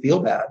makes them feel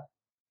bad.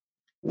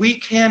 We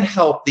can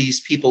help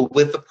these people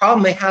with the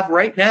problem they have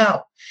right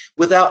now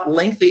without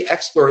lengthy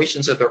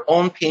explorations of their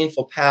own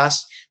painful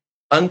past,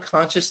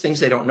 unconscious things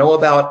they don't know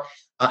about,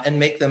 and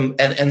make them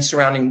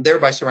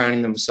thereby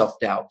surrounding them with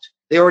self-doubt.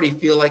 They already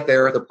feel like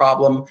they're the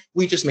problem.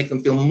 We just make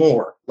them feel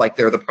more like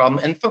they're the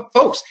problem. And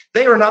folks,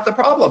 they are not the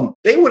problem.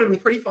 They would have been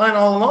pretty fine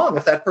all along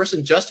if that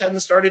person just hadn't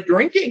started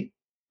drinking.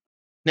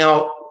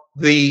 Now,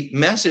 the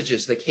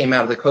messages that came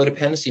out of the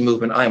codependency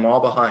movement, I am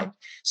all behind.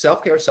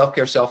 Self-care,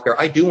 self-care, self-care.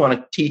 I do want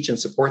to teach and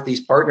support these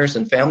partners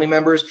and family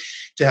members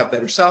to have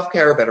better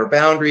self-care, better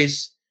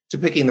boundaries, to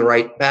picking the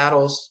right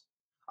battles.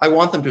 I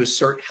want them to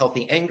assert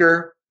healthy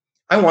anger.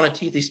 I want to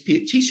teach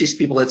these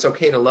people it's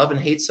okay to love and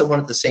hate someone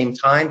at the same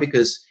time,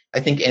 because I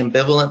think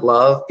ambivalent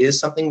love is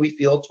something we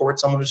feel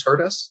towards someone who's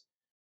hurt us.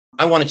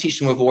 I want to teach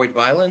them to avoid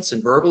violence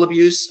and verbal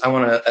abuse. I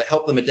want to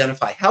help them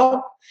identify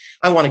help.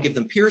 I want to give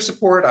them peer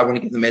support. I want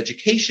to give them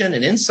education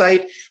and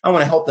insight. I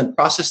want to help them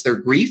process their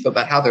grief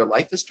about how their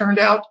life has turned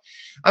out.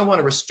 I want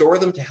to restore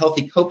them to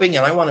healthy coping,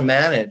 and I want to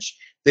manage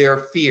their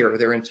fear,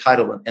 their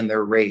entitlement, and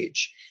their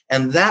rage.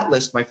 And that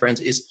list, my friends,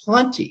 is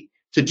plenty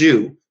to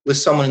do with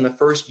someone in the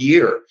first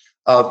year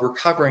of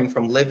recovering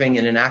from living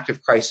in an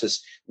active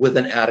crisis with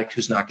an addict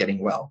who's not getting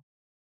well.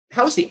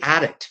 How is the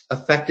addict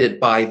affected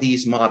by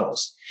these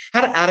models?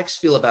 How do addicts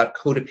feel about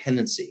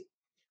codependency?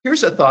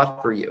 Here's a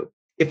thought for you.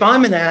 If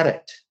I'm an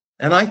addict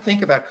and I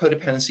think about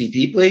codependency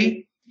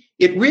deeply,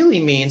 it really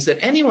means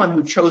that anyone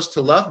who chose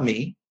to love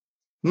me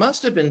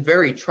must have been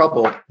very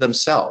troubled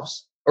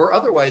themselves, or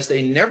otherwise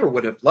they never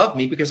would have loved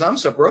me because I'm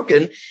so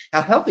broken,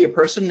 a healthier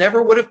person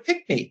never would have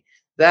picked me.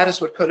 That is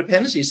what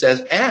codependency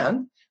says.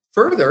 And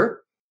further,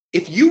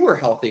 if you were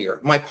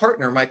healthier, my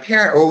partner, my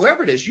parent, or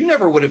whoever it is, you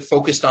never would have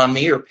focused on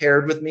me or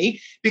paired with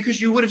me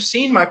because you would have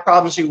seen my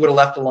problems you would have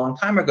left a long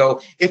time ago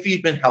if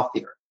you'd been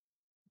healthier.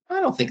 I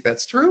don't think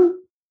that's true.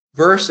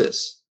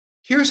 Versus,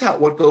 here's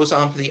what goes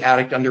on for the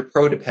addict under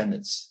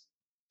codependence.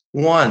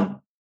 1,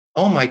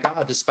 oh my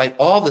God, despite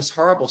all this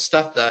horrible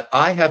stuff that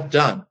I have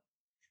done,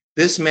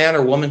 this man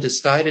or woman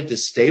decided to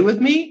stay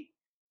with me.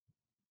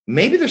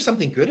 Maybe there's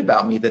something good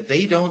about me that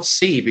they don't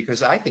see,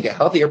 because I think a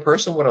healthier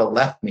person would have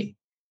left me.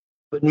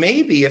 But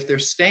maybe if they're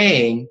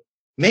staying,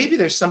 maybe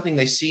there's something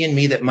they see in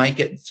me that might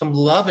get some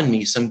love in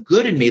me, some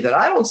good in me that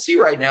I don't see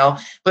right now,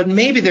 but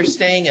maybe they're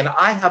staying and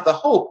I have the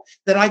hope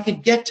that I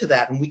could get to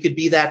that and we could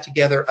be that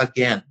together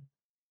again.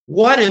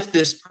 What if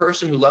this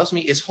person who loves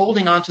me is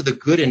holding on to the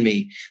good in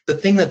me, the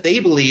thing that they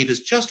believe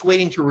is just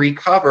waiting to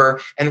recover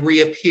and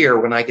reappear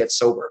when I get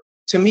sober?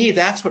 To me,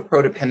 that's what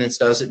codependence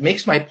does. It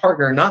makes my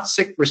partner not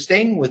sick for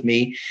staying with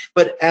me,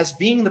 but as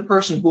being the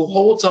person who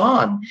holds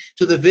on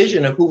to the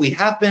vision of who we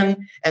have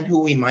been and who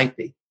we might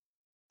be.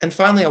 And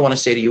finally, I want to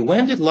say to you,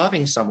 when did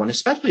loving someone,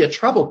 especially a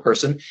troubled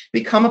person,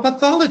 become a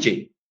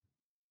pathology?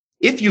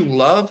 If you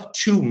love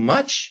too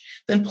much,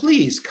 then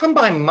please come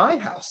by my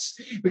house,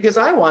 because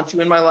I want you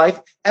in my life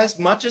as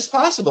much as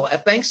possible.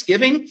 At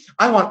Thanksgiving,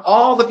 I want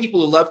all the people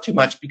who love too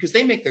much, because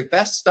they make their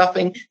best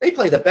stuffing, they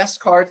play the best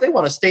cards, they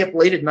want to stay up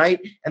late at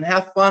night and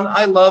have fun.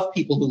 I love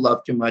people who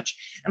love too much,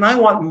 and I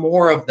want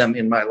more of them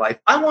in my life.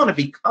 I want to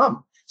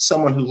become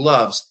someone who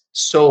loves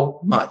so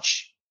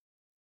much.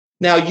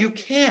 Now you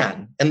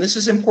can, and this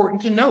is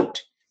important to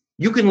note,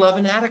 you can love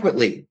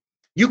inadequately.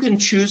 You can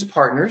choose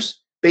partners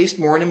based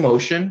more on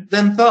emotion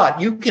than thought.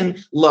 You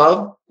can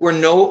love where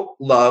no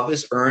love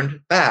is earned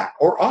back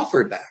or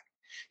offered back.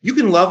 You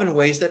can love in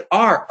ways that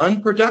are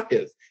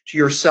unproductive to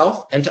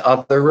yourself and to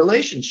other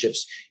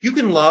relationships. You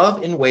can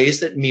love in ways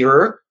that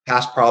mirror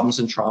past problems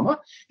and trauma.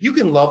 You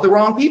can love the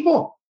wrong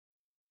people.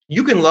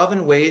 You can love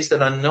in ways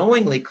that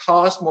unknowingly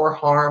cause more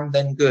harm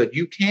than good.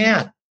 You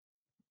can.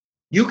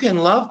 You can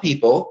love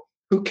people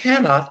who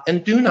cannot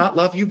and do not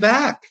love you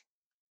back.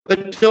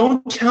 But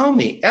don't tell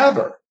me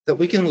ever that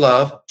we can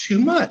love too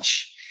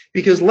much,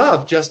 because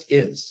love just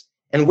is.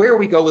 And where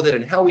we go with it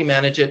and how we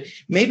manage it,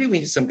 maybe we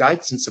need some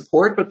guidance and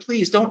support, but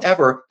please don't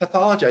ever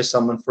pathologize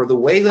someone for the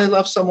way they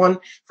love someone,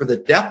 for the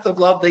depth of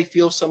love they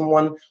feel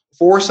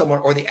for someone,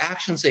 or the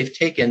actions they've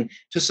taken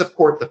to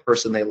support the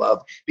person they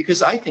love,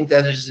 because I think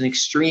that is an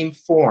extreme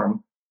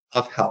form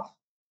of health.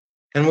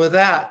 And with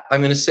that, I'm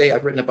going to say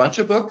I've written a bunch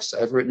of books.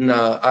 I've written,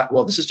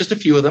 well, this is just a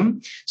few of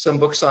them, some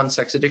books on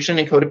sex addiction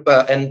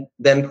and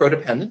then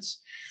codependence.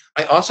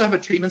 I also have a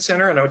treatment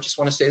center, and I just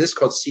want to say this,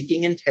 called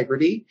Seeking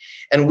Integrity.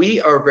 And we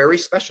are very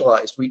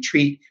specialized.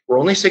 We're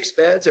only 6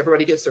 beds.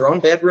 Everybody gets their own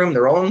bedroom,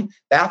 their own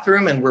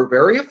bathroom, and we're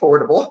very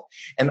affordable.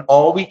 And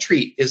all we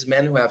treat is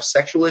men who have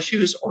sexual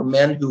issues or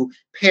men who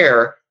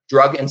pair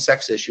drug and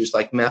sex issues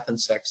like meth and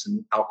sex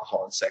and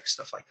alcohol and sex,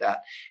 stuff like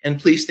that. And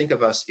please think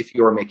of us if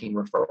you're making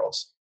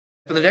referrals.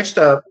 For the next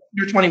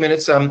 20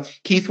 minutes,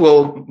 Keith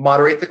will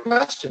moderate the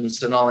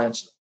questions and I'll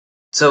answer them.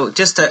 So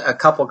just a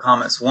couple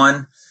comments.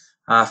 One,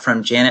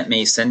 from Janet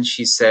Mason.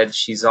 She said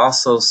she's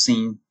also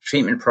seen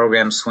treatment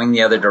programs swing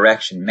the other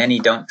direction. Many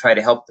don't try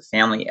to help the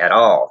family at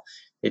all.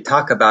 They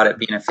talk about it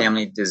being a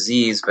family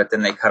disease, but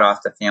then they cut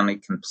off the family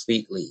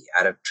completely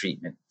out of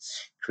treatment,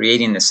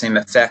 creating the same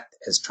effect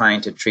as trying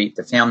to treat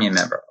the family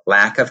member.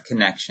 Lack of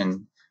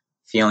connection,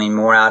 feeling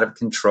more out of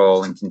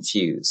control and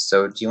confused.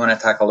 So do you want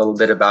to talk a little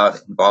bit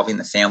about involving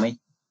the family?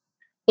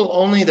 Well,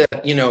 only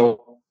that,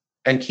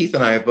 and Keith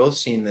and I have both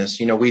seen this.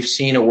 We've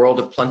seen a world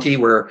of plenty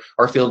where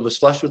our field was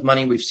flush with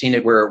money. We've seen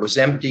it where it was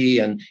empty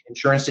and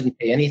insurance didn't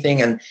pay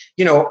anything. And,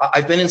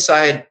 I've been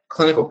inside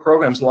clinical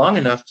programs long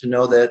enough to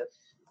know that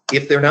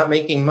if they're not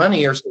making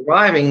money or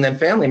surviving, then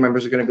family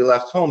members are going to be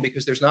left home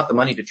because there's not the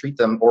money to treat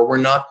them, or we're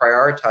not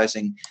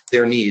prioritizing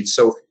their needs.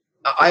 So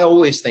I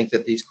always think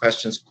that these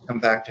questions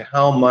come back to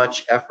how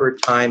much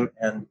effort, time,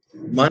 and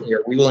money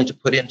are we willing to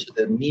put into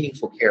the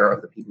meaningful care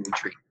of the people we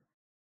treat.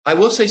 I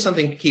will say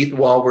something, Keith,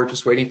 while we're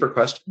just waiting for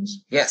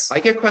questions. Yes. I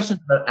get questions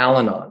about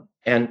Al-Anon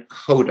and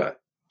CODA.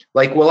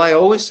 Like, will I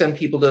always send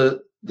people to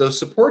those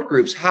support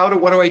groups?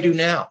 What do I do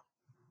now?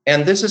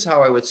 And this is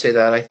how I would say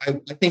that.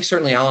 I think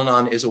certainly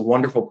Al-Anon is a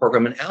wonderful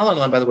program. And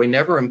Al-Anon, by the way,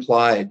 never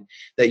implied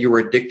that you were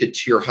addicted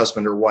to your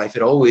husband or wife.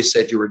 It always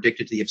said you were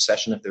addicted to the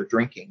obsession of their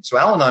drinking. So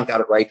Al-Anon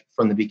got it right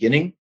from the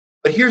beginning.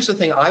 But here's the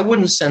thing, I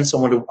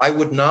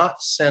would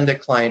not send a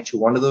client to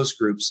one of those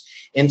groups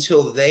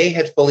until they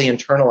had fully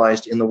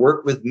internalized in the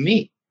work with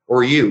me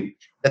or you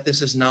that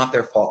this is not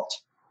their fault,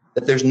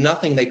 that there's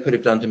nothing they could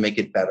have done to make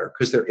it better,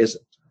 because there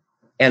isn't.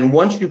 And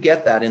once you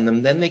get that in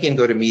them, then they can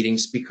go to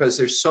meetings, because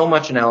there's so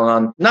much in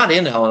Al-Anon, not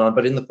in Al-Anon,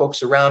 but in the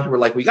folks around who are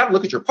like, well, you got to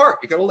look at your part.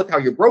 You got to look how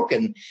you're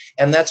broken.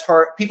 And that's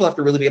hard. People have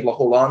to really be able to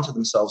hold on to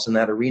themselves in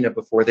that arena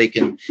before they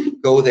can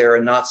go there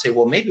and not say,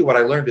 well, maybe what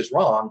I learned is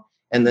wrong,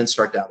 and then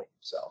start doubting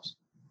themselves.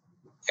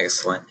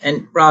 Excellent.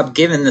 And Rob,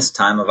 given this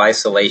time of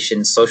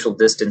isolation, social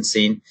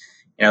distancing,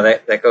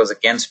 that goes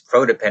against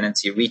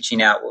codependency,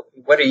 reaching out,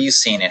 what are you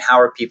seeing and how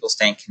are people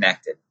staying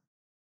connected?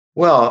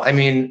 Well,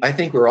 I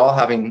think we're all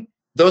having,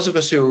 those of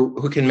us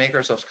who can make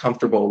ourselves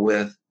comfortable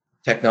with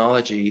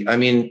technology,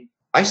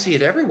 I see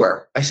it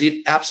everywhere. I see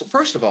it absolutely.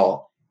 First of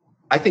all,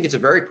 I think it's a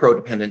very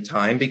codependent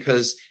time,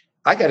 because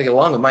I got to get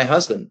along with my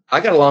husband.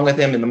 I got along with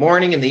him in the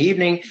morning, in the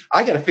evening.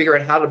 I got to figure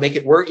out how to make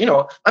it work.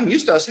 I'm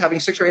used to us having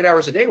 6 or 8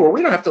 hours a day where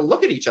we don't have to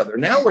look at each other.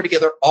 Now we're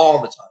together all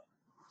the time.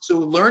 So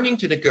learning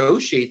to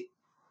negotiate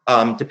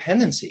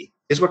dependency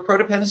is what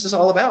codependence is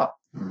all about.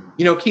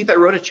 Keith, I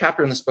wrote a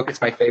chapter in this book. It's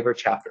my favorite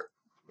chapter.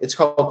 It's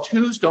called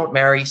Twos Don't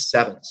Marry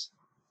Sevens.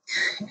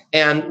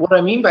 And what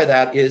I mean by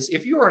that is,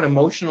 if you are an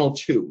emotional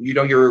two,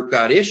 you've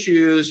got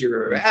issues,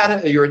 you're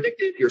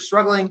addicted, you're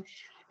struggling,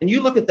 and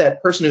you look at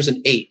that person who's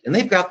an 8 and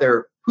they've got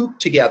their poop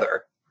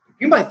together,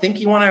 you might think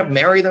you want to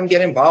marry them,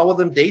 get involved with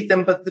them, date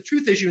them, but the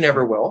truth is you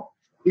never will.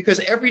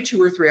 Because every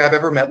 2 or 3 I've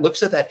ever met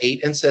looks at that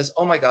 8 and says,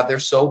 oh my God, they're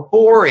so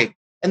boring.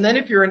 And then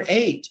if you're an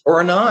 8 or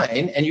a 9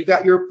 and you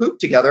got your poop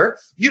together,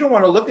 you don't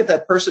want to look at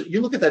that person.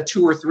 You look at that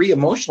 2 or 3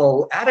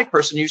 emotional addict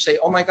person, you say,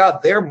 oh my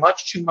God, they're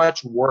much too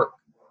much work.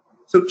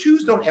 So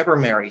 2s don't ever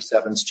marry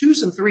 7s.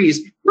 2s and 3s,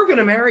 we're going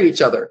to marry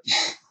each other.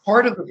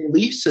 Part of the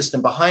belief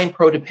system behind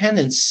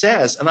prodependence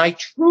says, and I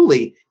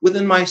truly,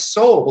 within my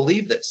soul,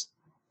 believe this,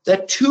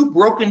 that 2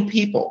 broken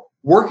people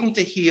working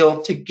to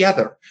heal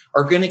together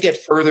are going to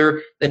get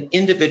further than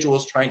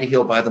individuals trying to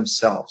heal by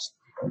themselves.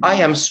 I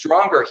am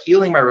stronger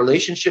healing my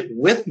relationship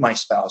with my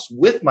spouse,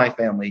 with my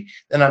family,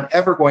 than I'm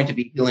ever going to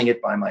be healing it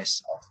by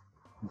myself.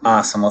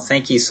 Awesome. Well,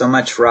 thank you so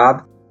much,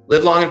 Rob.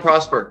 Live long and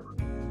prosper.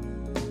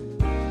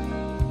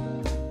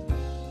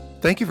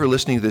 Thank you for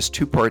listening to this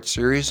 2-part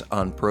series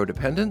on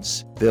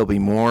prodependence. There'll be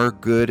more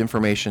good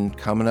information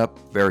coming up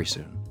very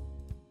soon.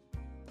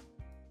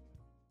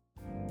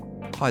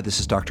 Hi, this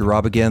is Dr.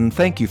 Rob again.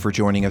 Thank you for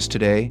joining us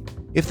today.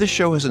 If this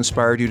show has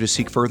inspired you to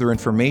seek further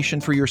information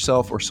for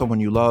yourself or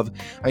someone you love,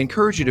 I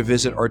encourage you to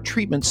visit our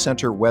treatment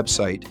center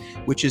website,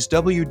 which is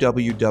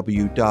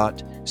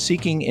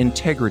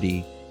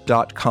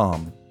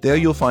www.seekingintegrity.com. There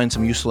you'll find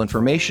some useful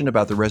information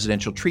about the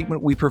residential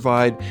treatment we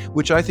provide,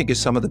 which I think is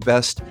some of the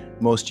best,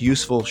 most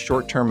useful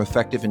short-term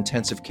effective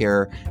intensive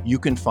care you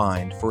can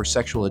find for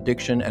sexual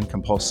addiction and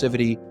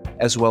compulsivity,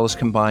 as well as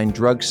combined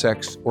drug,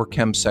 sex, or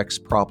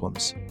chemsex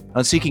problems.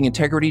 On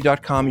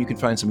seekingintegrity.com, you can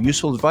find some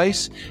useful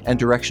advice and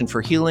direction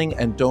for healing.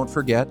 And don't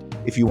forget,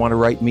 if you want to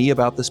write me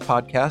about this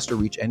podcast or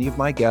reach any of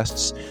my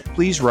guests,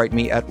 please write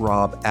me at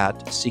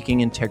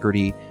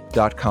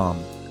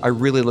rob@seekingintegrity.com. I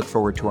really look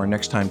forward to our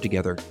next time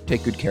together.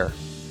 Take good care.